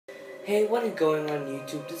Hey, what is going on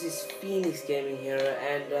YouTube? This is Phoenix Gaming here,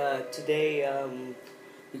 and today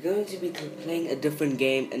we're going to be playing a different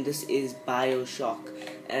game, and this is Bioshock,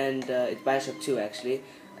 and it's Bioshock 2 actually,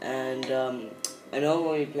 and I know I'm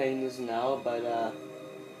only playing this now, but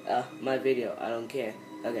my video, I don't care.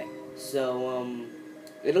 Okay, so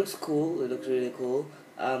it looks cool. It looks really cool.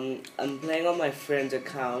 I'm playing on my friend's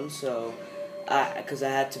account, so because I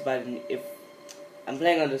had to buy it if. I'm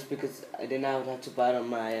playing on this because I didn't have to buy it on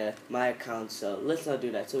my account, so let's not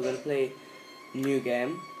do that. So we're gonna play new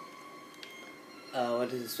game.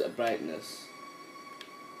 What is this brightness?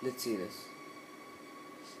 Let's see this.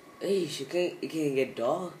 Hey, it can get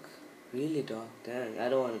dark, really dark. Dang, I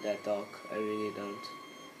don't want it that dark. I really don't.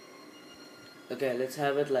 Okay, let's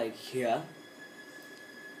have it like here.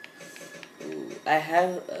 Ooh, I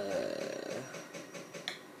have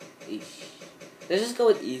let's just go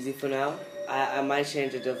with easy for now. I might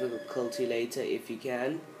change the difficulty later if you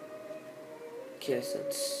can. Okay, so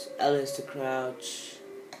it's L is to crouch.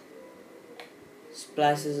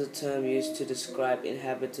 Splice is a term used to describe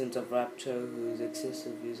inhabitants of Rapture whose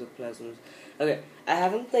excessive use of plasmas. Okay, I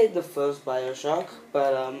haven't played the first Bioshock,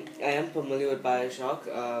 but I am familiar with Bioshock.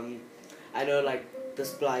 I know like the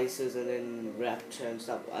splices and then Rapture and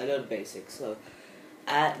stuff. I know the basics, so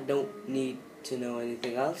I don't need to know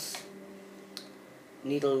anything else.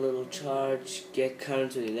 Need a little charge, get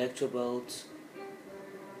current with electrobolt.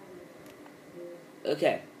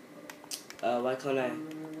 Okay. Why can't I?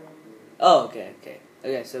 Oh, okay.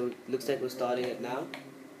 Okay, so it looks like we're starting it now.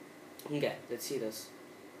 Okay, let's see this.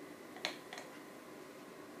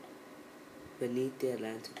 Beneath the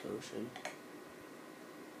Atlantic Ocean.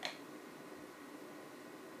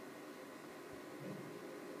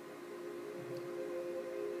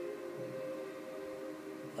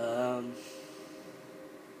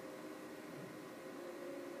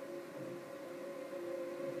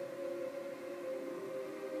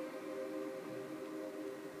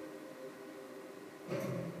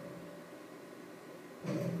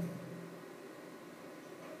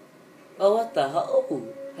 Oh, what the hell? Oh,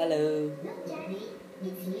 hello. Look, Daddy,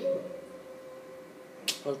 it's you.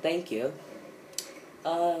 Well, thank you.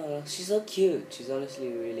 She's so cute. She's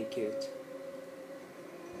honestly really cute.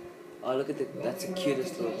 Oh, look at that's the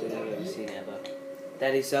cutest little thing I've ever seen ever.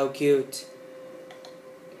 That is so cute.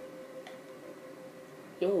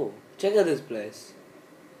 Yo, check out this place.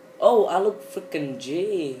 Oh, I look freaking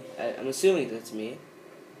G. I'm assuming that's me.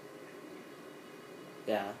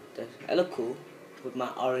 Yeah, I look cool. With my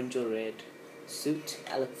orange or red suit,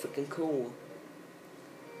 I look freaking cool.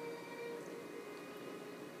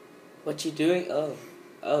 What you doing?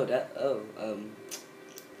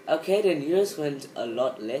 Okay, then yours went a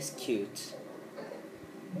lot less cute.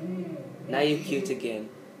 Now you're cute again.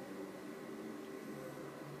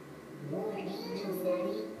 More angels,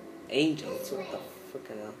 Daddy. Angels, what the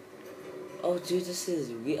freaking hell? Oh, dude, this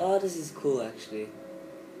is cool actually.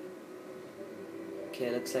 Okay,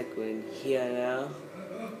 looks like we're in here now.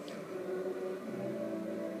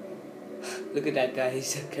 Look at that guy,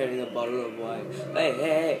 he's carrying a bottle of wine.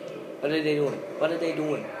 Hey, what are they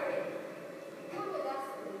doing?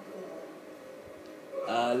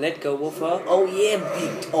 Let go of her. Oh yeah,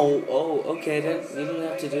 beat. Oh, okay then. You don't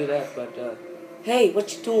have to do that, but hey, what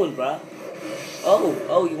you doing, bruh?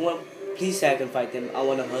 Oh, you want? Please say I can fight them. I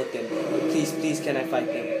wanna hurt them. Please, can I fight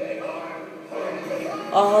them?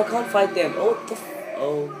 Oh, I can't fight them.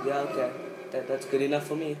 Oh, yeah, okay. That's good enough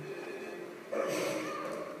for me.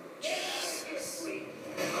 Jesus.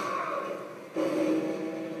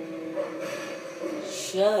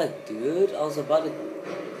 Shut, dude. I was about to.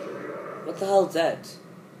 What the hell is that?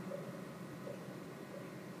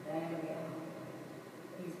 There we are.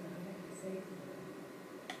 He's perfectly safe.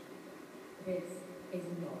 This is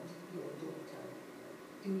not your daughter.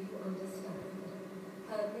 Do you understand?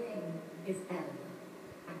 Her name is Eleanor,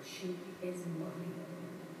 and she is mine.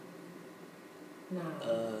 Now,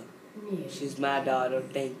 kneel. She's my daughter.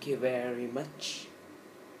 Thank you very much.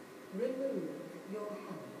 Remove your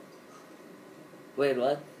helmet. Wait,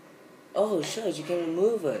 what? Oh, sure, you can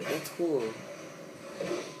remove it. That's cool.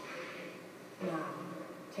 Now,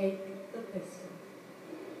 take the pistol.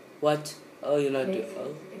 What? Oh, you're not doing. Place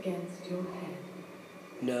Oh, it against your head.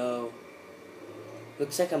 no.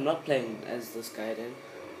 Looks like I'm not playing as this guy then.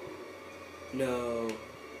 No.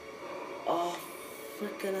 Oh,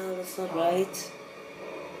 freaking hell, that's not right.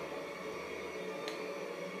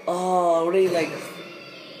 Oh, already like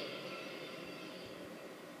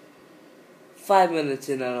 5 minutes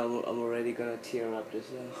in and I'm already gonna tear up this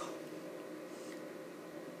now.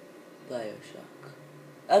 Bioshock.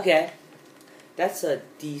 Okay. That's a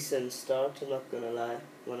decent start, I'm not gonna lie.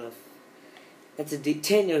 One of That's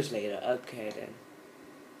 10 years later. Okay then.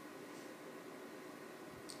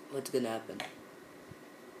 What's gonna happen?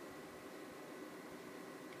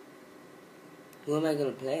 Who am I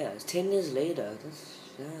gonna play as? 10 years later. That's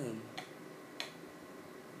damn.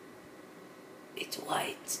 It's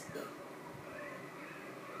white.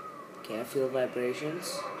 Can I feel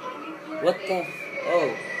vibrations? What the?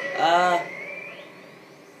 Oh.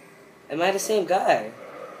 Am I the same guy?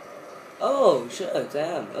 Oh, sure,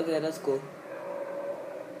 damn. Okay, that's cool.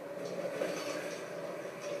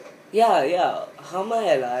 Yeah. How am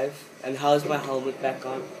I alive? And how's my helmet back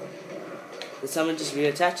on? Did someone just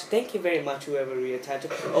reattach? Thank you very much, whoever reattached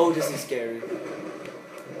it. Oh, this is scary.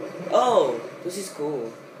 Oh, this is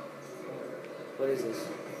cool. What is this?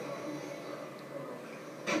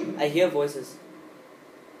 I hear voices.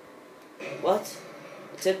 What?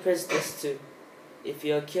 It said press this too. If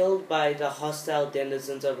you're killed by the hostile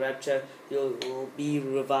denizens of Rapture, you will be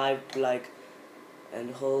revived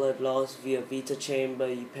and whole at loss via Vita Chamber.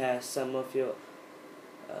 You pass some of your...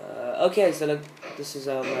 okay, so look, this is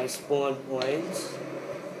my spawn point.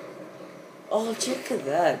 Oh, check at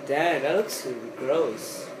that. Damn, that looks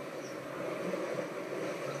gross.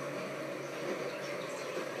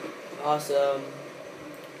 Awesome.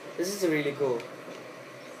 This is really cool.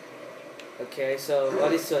 Okay, so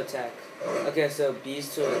what is to attack? Okay, so B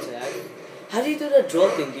is to attack. How do you do the draw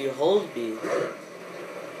thing? Do you hold B?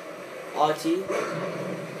 RT?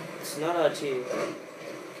 It's not RT. Okay,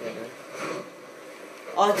 then.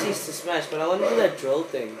 RT is to smash, but I want to do that drill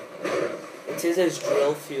thing. It says there's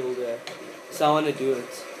drill fuel there, so I want to do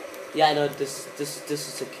it. Yeah, I know this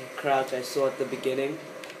is a crouch I saw at the beginning.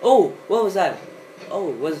 Oh, what was that? Oh,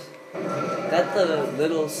 was that the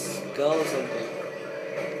little skull or something?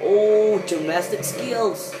 Oh, gymnastic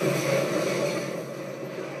skills.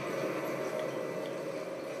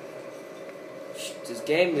 This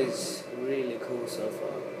game is really cool so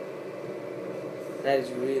far. That is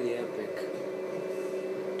really epic.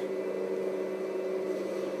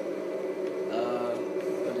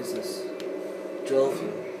 What is this? Drill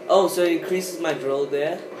fuel. Oh, so it increases my drill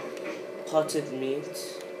there. Potted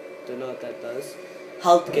meat. Don't know what that does.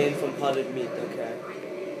 Health gain from potted meat. Okay.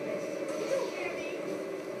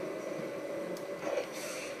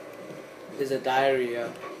 There's a diary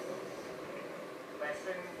here.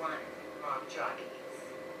 Lesson 1, Mom Jockeys.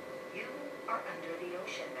 You are under the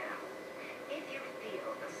ocean now. If you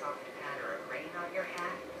feel the soft patter of rain on your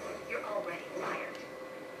hat, you're already fired.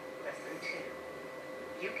 Lesson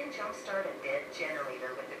 2. You can jumpstart a dead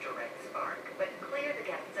generator with a direct spark, but clear the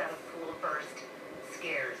gases out of the pool first.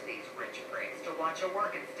 Scares these rich pricks to watch a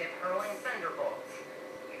work and stiff hurling thunderbolts.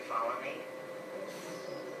 You follow me?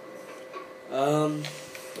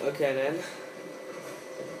 Okay then.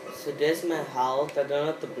 So there's my health. I don't know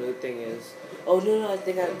what the blue thing is. Oh no, I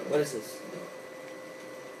think what is this?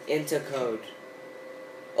 Enter code.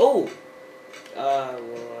 Oh!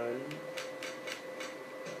 One.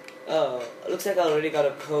 Oh, looks like I already got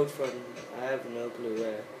a code from, I have no clue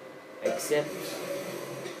where. Except...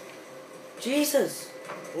 Jesus!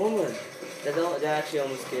 Woman! That actually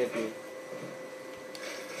almost scared me.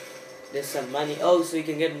 There's some money. Oh, so you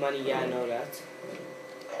can get money. Yeah, I know that.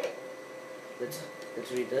 Let's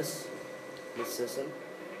read this. Let's listen.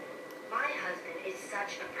 My husband is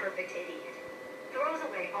such a perfect idiot. Throws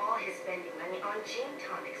away all his spending money on gin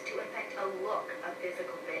tonics to affect a look of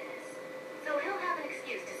physical fitness. So he'll have an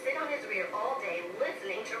excuse to sit on his rear all day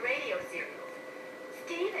listening to radio serials.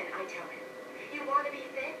 Steven, I tell him, you want to be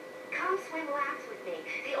fit? Come swim laps with me,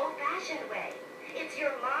 the old-fashioned way. It's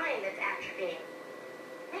your mind that's atrophying.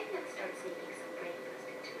 Maybe I'll start sneaking some breakfast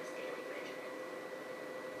into his daily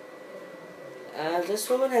regimen. This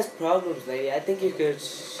woman has problems, lady. I think you should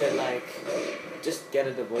just get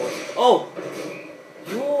a divorce. Oh!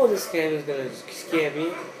 Yo, this game is gonna scare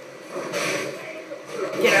me.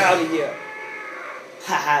 Get out of here!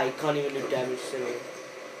 Haha, you can't even do damage to me.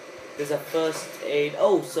 There's a first aid.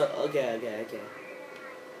 Oh, so, okay.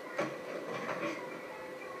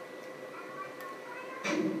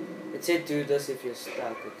 It said do this if you're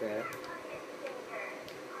stuck, okay?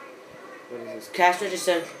 What is this? Cash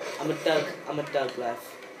register. I'm a thug left.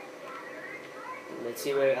 Let's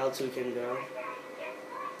see where else we can go.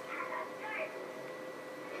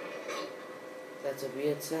 That's a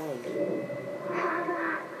weird sound.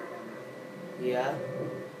 Yeah?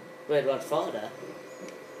 Wait, what, father?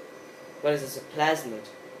 What is this, a plasmid?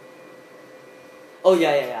 Oh,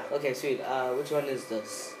 yeah. Okay, sweet. Which one is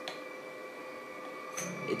this?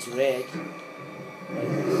 It's red.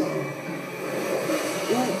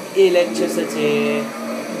 Ooh, electricity.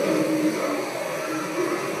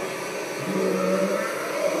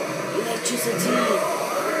 Electricity.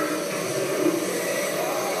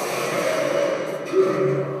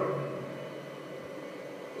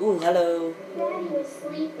 hello. Daddy was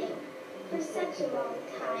sleeping for such a long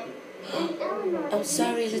time. And Eleanor I'm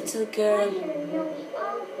sorry, little girl. wanted to know me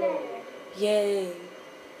all better. Yay.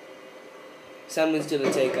 Someone's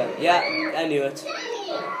gonna take her. Yeah, I knew it.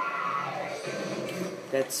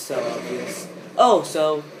 That's so obvious. Oh,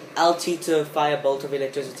 so LT to fire a bolt of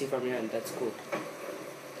electricity from your hand. That's cool.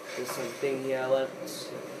 There's something here.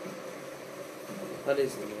 What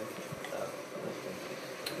is it here? Oh,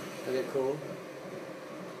 okay. Okay, cool.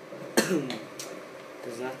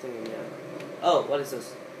 There's nothing in here. Oh, what is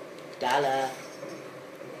this? Dollar.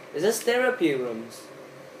 Is this therapy rooms?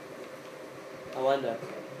 I wonder.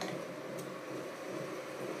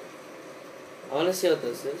 I want to see what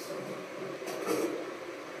this is.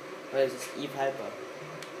 What is this? E-Piper.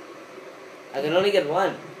 I can only get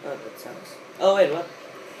one. Oh, that sucks. Oh, wait, what?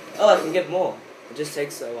 Oh, I can get more. It just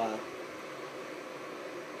takes a while.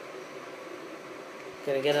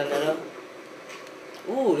 Can I get another?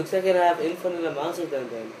 Ooh, looks like I have infinite amounts of them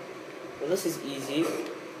then. Well, this is easy.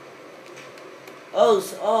 Oh,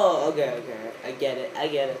 okay. I get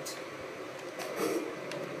it.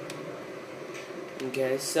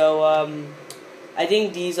 Okay, so, I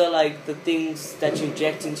think these are like the things that you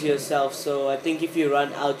inject into yourself. So I think if you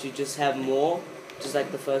run out, you just have more. Just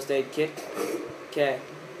like the first aid kit. Okay.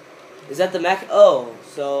 Is that the max? Oh,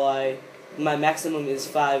 so my maximum is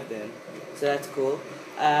 5 then. So that's cool.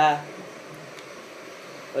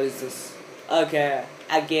 What is this? Okay,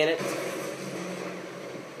 I get it.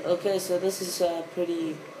 Okay, so this is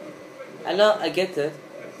pretty... I know, I get it.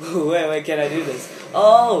 wait, can I do this?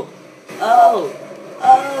 Oh!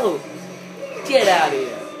 Get out of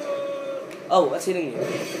here! Oh, what's hitting me?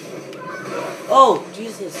 Oh,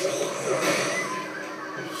 Jesus!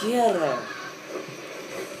 Yeah!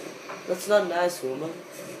 That's not nice, woman.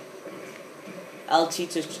 I'll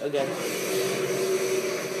teach it again.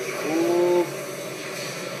 Ooh.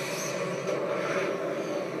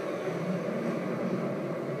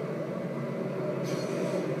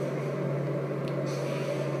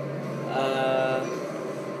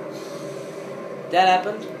 That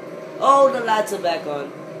happened? Oh, the lights are back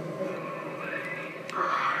on.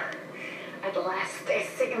 At last, a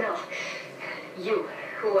signal. You,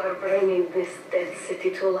 who are bringing this dead city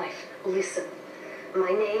to life, listen.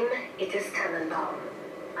 My name, it is Tannenbaum.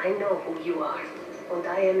 I know who you are, and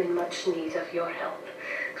I am in much need of your help.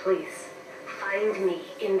 Please, find me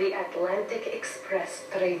in the Atlantic Express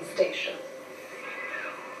train station.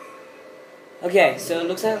 Okay, so it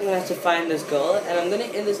looks like I'm gonna have to find this girl, and I'm gonna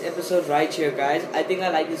end this episode right here, guys. I think I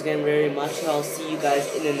like this game very much, so I'll see you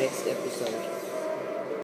guys in the next episode.